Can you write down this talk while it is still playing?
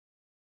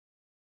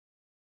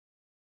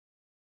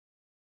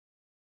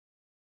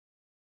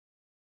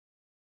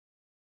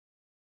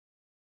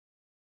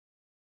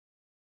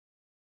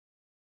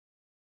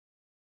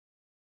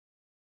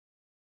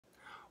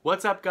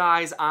What's up,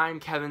 guys? I'm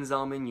Kevin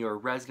Zellman, your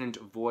resident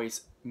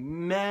voice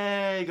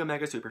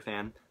mega super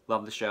fan.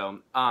 Love the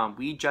show.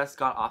 We just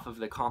got off of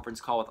the conference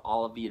call with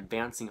all of the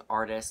advancing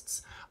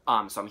artists.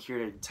 So I'm here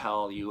to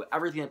tell you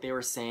everything that they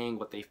were saying,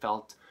 what they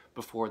felt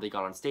before they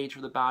got on stage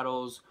for the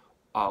battles,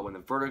 when the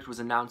verdict was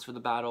announced for the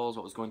battles,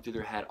 what was going through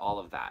their head, all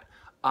of that.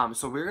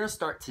 So we're going to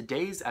start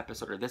today's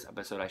episode, or this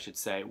episode I should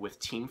say, with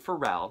Team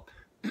Pharrell.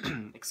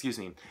 Excuse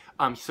me.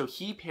 So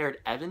he paired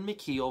Evan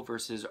McKeel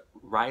versus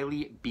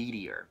Riley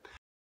Beedier.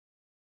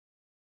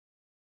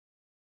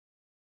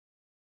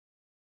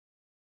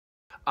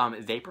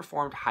 They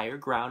performed Higher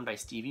Ground by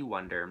Stevie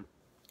Wonder.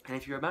 And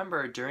if you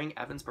remember, during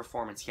Evan's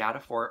performance, he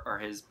had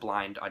his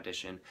blind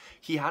audition,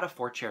 he had a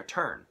 4-chair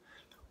turn.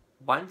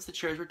 Once the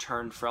chairs were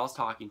turned, Pharrell's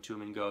talking to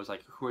him and goes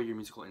like, who are your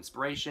musical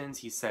inspirations?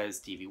 He says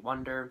Stevie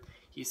Wonder.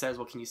 He says,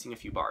 well, can you sing a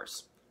few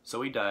bars?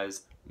 So he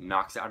does,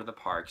 knocks it out of the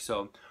park.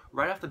 So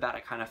right off the bat, I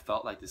kind of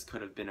felt like this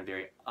could have been a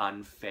very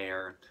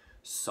unfair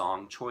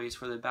song choice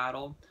for the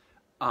battle,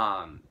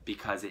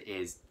 because it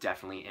is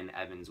definitely in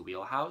Evan's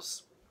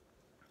wheelhouse.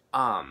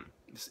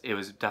 It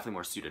was definitely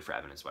more suited for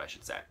Evan, is what I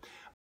should say.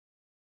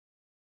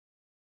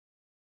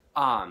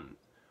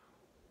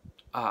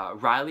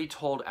 Riley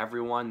told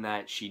everyone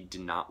that she did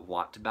not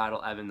want to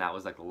battle Evan. That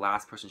was like the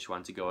last person she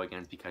wanted to go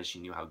against because she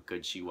knew how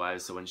good she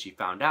was. So when she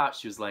found out,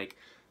 she was like,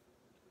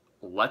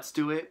 let's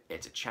do it.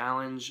 It's a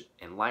challenge.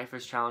 In life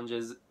there's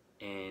challenges.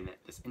 In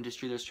this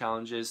industry there's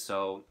challenges.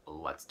 So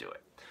let's do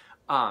it.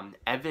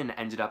 Evan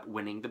ended up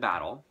winning the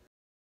battle,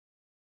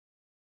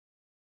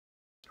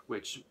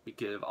 which we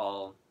could have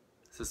all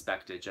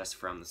suspected just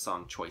from the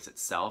song choice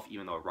itself,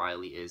 even though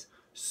Riley is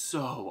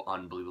so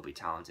unbelievably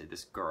talented.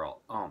 This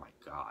girl, oh my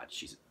god,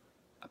 she's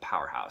a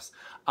powerhouse.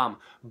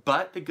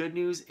 But the good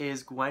news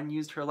is Gwen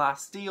used her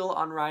last steal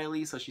on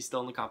Riley, so she's still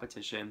in the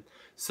competition.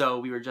 So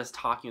we were just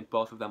talking with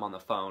both of them on the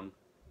phone.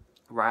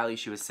 Riley,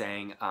 she was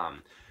saying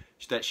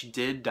that she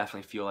did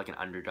definitely feel like an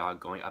underdog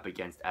going up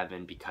against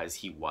Evan because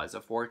he was a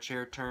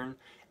 4-chair turn,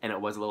 and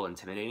it was a little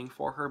intimidating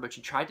for her, but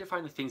she tried to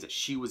find the things that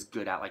she was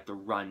good at, like the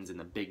runs and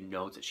the big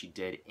notes that she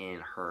did in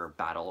her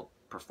battle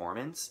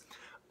performance.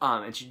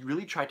 And she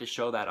really tried to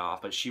show that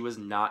off, but she was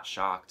not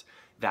shocked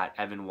that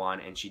Evan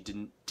won, and she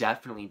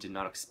definitely did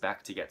not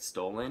expect to get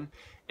stolen,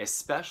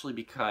 especially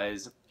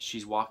because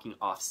she's walking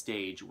off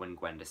stage when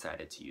Gwen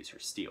decided to use her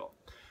steal.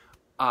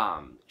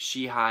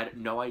 She had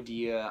no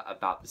idea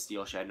about the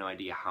steal. She had no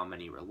idea how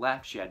many were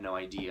left. She had no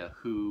idea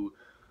who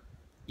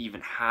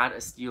even had a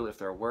steal, if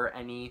there were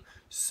any.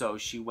 So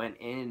she went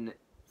in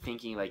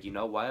thinking like, you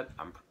know what,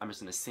 I'm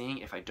just gonna sing.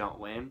 If I don't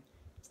win,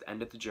 it's the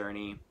end of the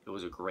journey. It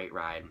was a great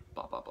ride,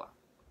 blah blah blah.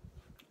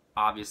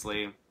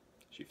 Obviously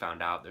she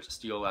found out there's a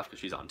steal left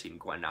because she's on Team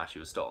Gwen now. She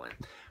was stolen.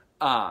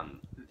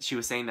 She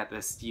was saying that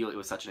the steal, it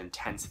was such an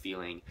intense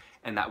feeling,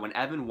 and that when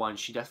Evan won,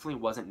 she definitely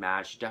wasn't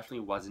mad. She definitely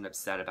wasn't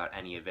upset about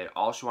any of it.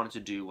 All she wanted to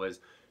do was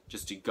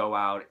just to go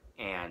out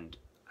and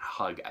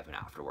hug Evan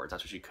afterwards.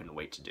 That's what she couldn't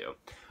wait to do.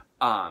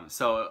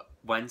 So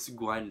once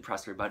Gwen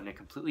pressed her button, it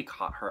completely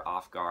caught her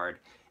off guard,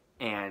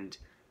 and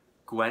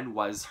Gwen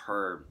was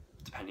her,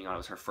 depending on it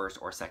was her first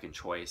or second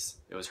choice.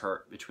 It was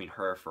her, between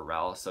her and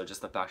Pharrell. So just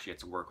the fact she had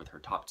to work with her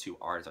top 2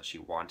 artists that she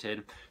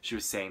wanted, she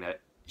was saying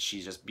that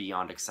she's just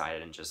beyond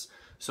excited and just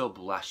so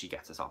blessed she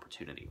gets this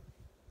opportunity.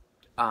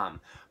 But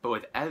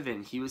with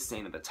Evan, he was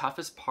saying that the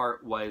toughest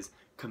part was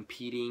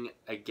competing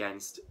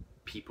against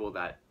people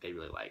that they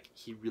really like.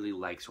 He really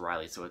likes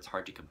Riley, so it's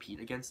hard to compete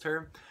against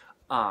her.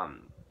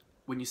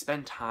 When you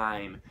spend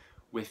time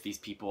with these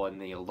people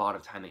and a lot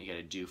of time that you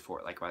gotta do for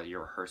it, like while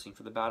you're rehearsing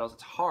for the battles,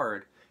 it's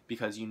hard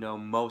because you know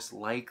most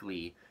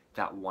likely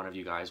that one of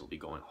you guys will be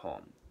going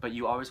home. But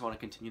you always want to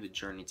continue the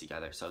journey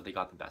together, so they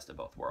got the best of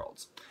both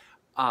worlds.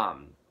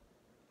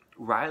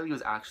 Riley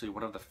was actually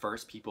one of the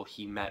first people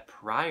he met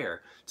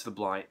prior to the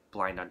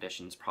blind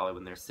auditions, probably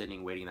when they're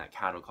sitting waiting that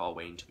cattle call,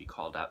 waiting to be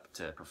called up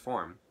to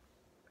perform.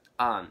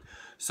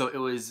 So it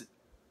was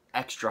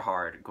extra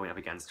hard going up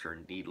against her,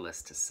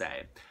 needless to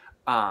say.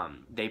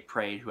 They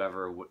prayed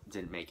whoever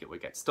didn't make it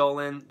would get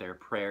stolen. Their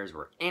prayers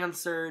were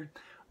answered.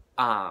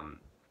 But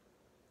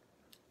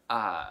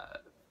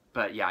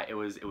yeah, it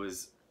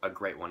was a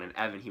great one. And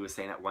Evan, he was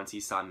saying that once he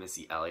saw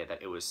Missy Elliott,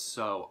 that it was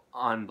so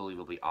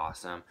unbelievably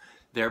awesome.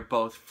 They're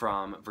both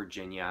from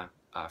Virginia.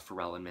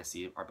 Pharrell and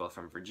Missy are both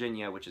from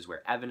Virginia, which is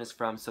where Evan is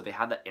from. So they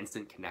had that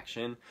instant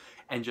connection.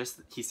 And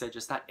he said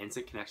just that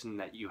instant connection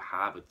that you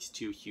have with these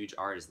 2 huge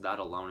artists, that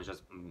alone is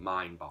just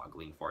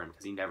mind-boggling for him,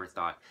 because he never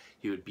thought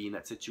he would be in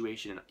that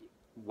situation. And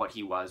what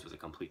he was a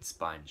complete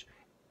sponge.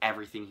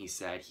 Everything he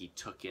said, he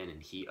took in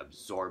and he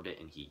absorbed it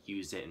and he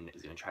used it, and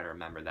is going to try to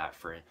remember that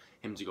for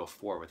him to go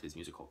forward with his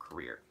musical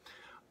career.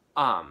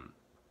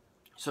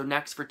 So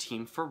next for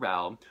Team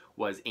Pharrell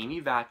was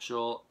Amy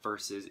Vatchel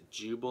versus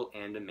Jubal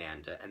and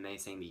Amanda, and they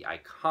sang the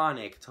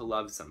iconic To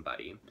Love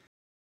Somebody.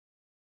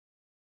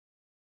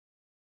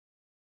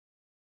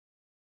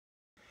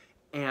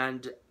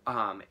 And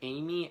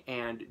Amy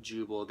and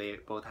Jubal, they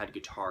both had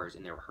guitars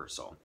in their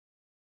rehearsal.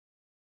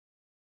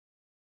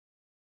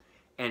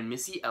 And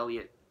Missy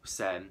Elliott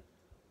said,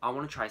 I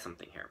want to try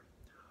something here.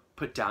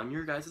 put down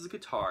your guys'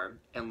 guitar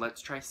and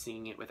let's try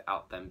singing it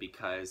without them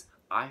because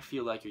I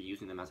feel like you're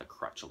using them as a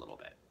crutch a little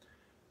bit.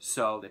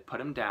 So they put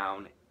them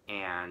down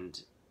and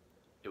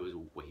it was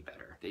way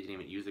better. They didn't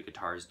even use the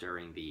guitars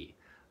during the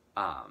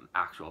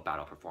actual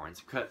battle performance.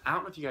 Because I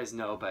don't know if you guys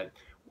know, but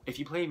if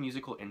you play a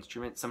musical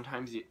instrument,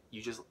 sometimes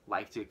you just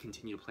like to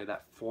continue to play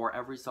that for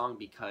every song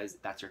because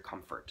that's your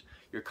comfort.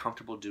 You're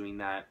comfortable doing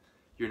that.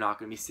 You're not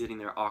going to be sitting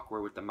there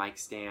awkward with the mic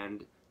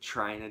stand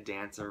trying to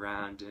dance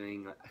around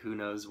doing who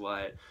knows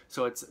what.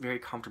 So it's very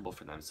comfortable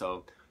for them.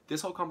 So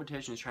this whole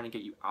competition is trying to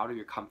get you out of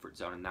your comfort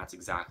zone, and that's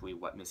exactly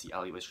what Missy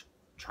Elliott was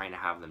trying to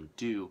have them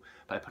do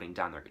by putting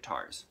down their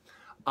guitars.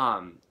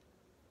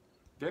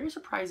 Very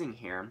surprising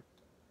here,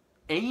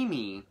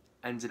 Amy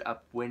ended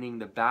up winning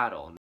the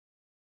battle,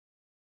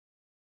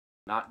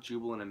 not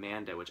Jubal and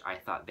Amanda, which I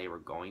thought they were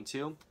going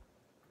to,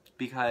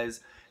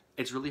 because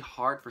it's really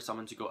hard for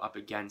someone to go up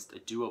against a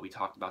duo. We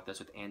talked about this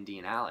with Andy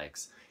and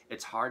Alex.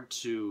 It's hard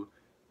to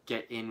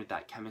get in with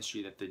that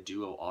chemistry that the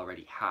duo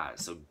already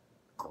has. So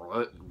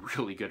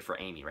really good for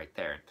Amy right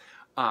there.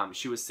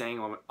 She was saying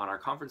on our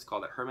conference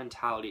call that her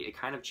mentality, it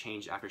kind of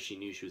changed after she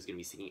knew she was going to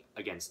be singing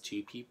against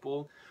two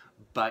people,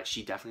 but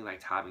she definitely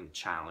liked having the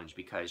challenge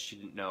because she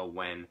didn't know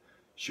when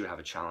she would have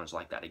a challenge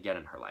like that again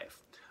in her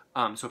life.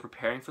 So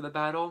preparing for the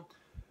battle,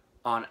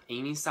 on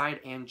Amy's side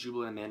and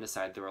Jubal and Amanda's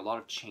side, there were a lot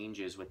of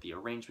changes with the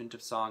arrangement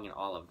of song and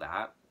all of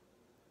that.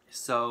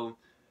 So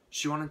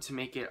she wanted to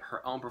make it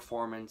her own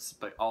performance,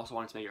 but also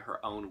wanted to make it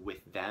her own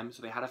with them.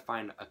 So they had to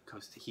find a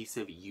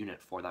cohesive unit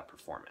for that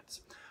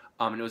performance.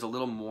 And it was a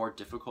little more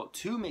difficult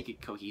to make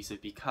it cohesive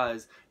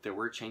because there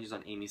were changes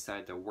on Amy's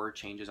side, there were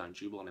changes on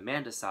Jubal and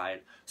Amanda's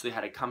side, so they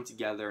had to come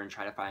together and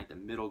try to find the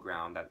middle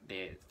ground that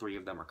the three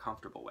of them are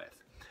comfortable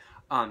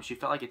with. She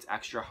felt like it's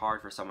extra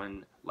hard for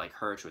someone like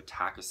her to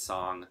attack a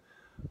song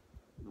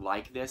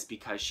like this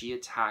because she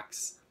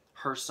attacks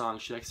her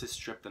songs, she likes to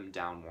strip them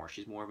down more.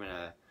 She's more of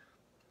I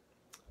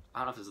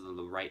don't know if this is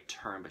the right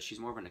term, but she's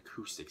more of an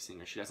acoustic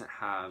singer. She doesn't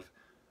have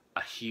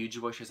a huge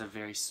voice. She has a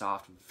very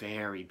soft,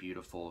 very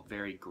beautiful,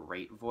 very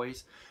great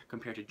voice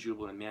compared to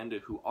Jubal and Amanda,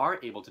 who are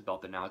able to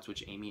belt the notes,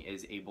 which Amy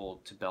is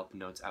able to belt the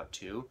notes out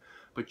too.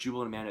 But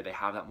Jubal and Amanda, they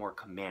have that more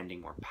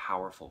commanding, more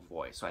powerful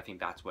voice. So I think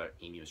that's what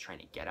Amy was trying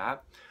to get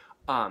at.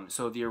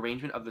 So the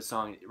arrangement of the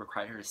song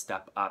required her to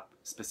step up,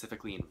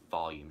 specifically in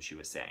volume, she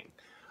was saying.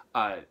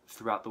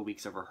 Throughout the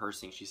weeks of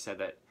rehearsing, she said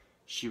that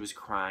she was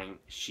crying,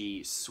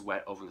 she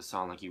sweat over the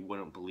song like you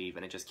wouldn't believe,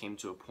 and it just came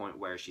to a point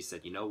where she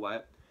said, you know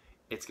what?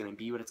 It's going to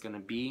be what it's going to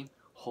be.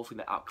 Hopefully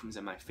the outcome's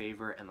in my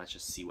favor, and let's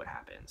just see what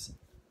happens.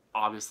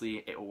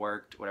 Obviously, it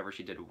worked. Whatever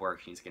she did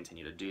worked. She needs to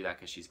continue to do that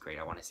because she's great.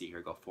 I want to see her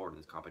go forward in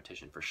this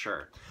competition for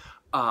sure.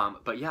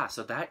 But yeah,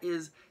 so that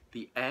is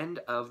the end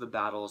of the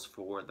battles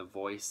for The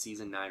Voice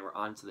Season 9. We're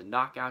on to the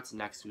knockouts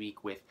next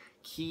week with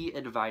key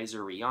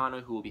advisor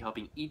Rihanna, who will be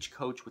helping each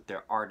coach with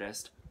their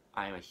artist.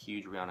 I am a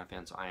huge Rihanna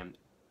fan, so I am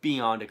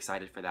beyond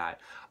excited for that.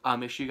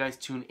 Make sure you guys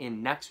tune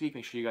in next week.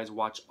 Make sure you guys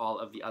watch all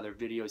of the other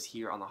videos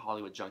here on the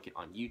Hollywood Junket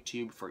on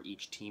YouTube for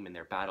each team and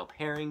their battle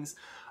pairings.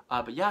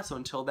 But yeah, so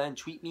until then,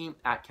 tweet me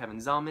at Kevin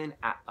Zellman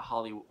at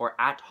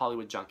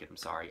Hollywood Junket. I'm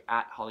sorry,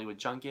 at Hollywood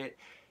Junket,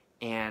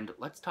 and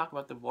let's talk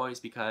about The Voice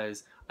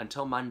because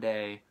until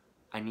Monday,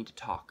 I need to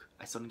talk.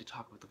 I still need to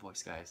talk about The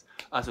Voice, guys.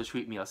 So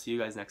tweet me. I'll see you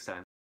guys next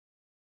time.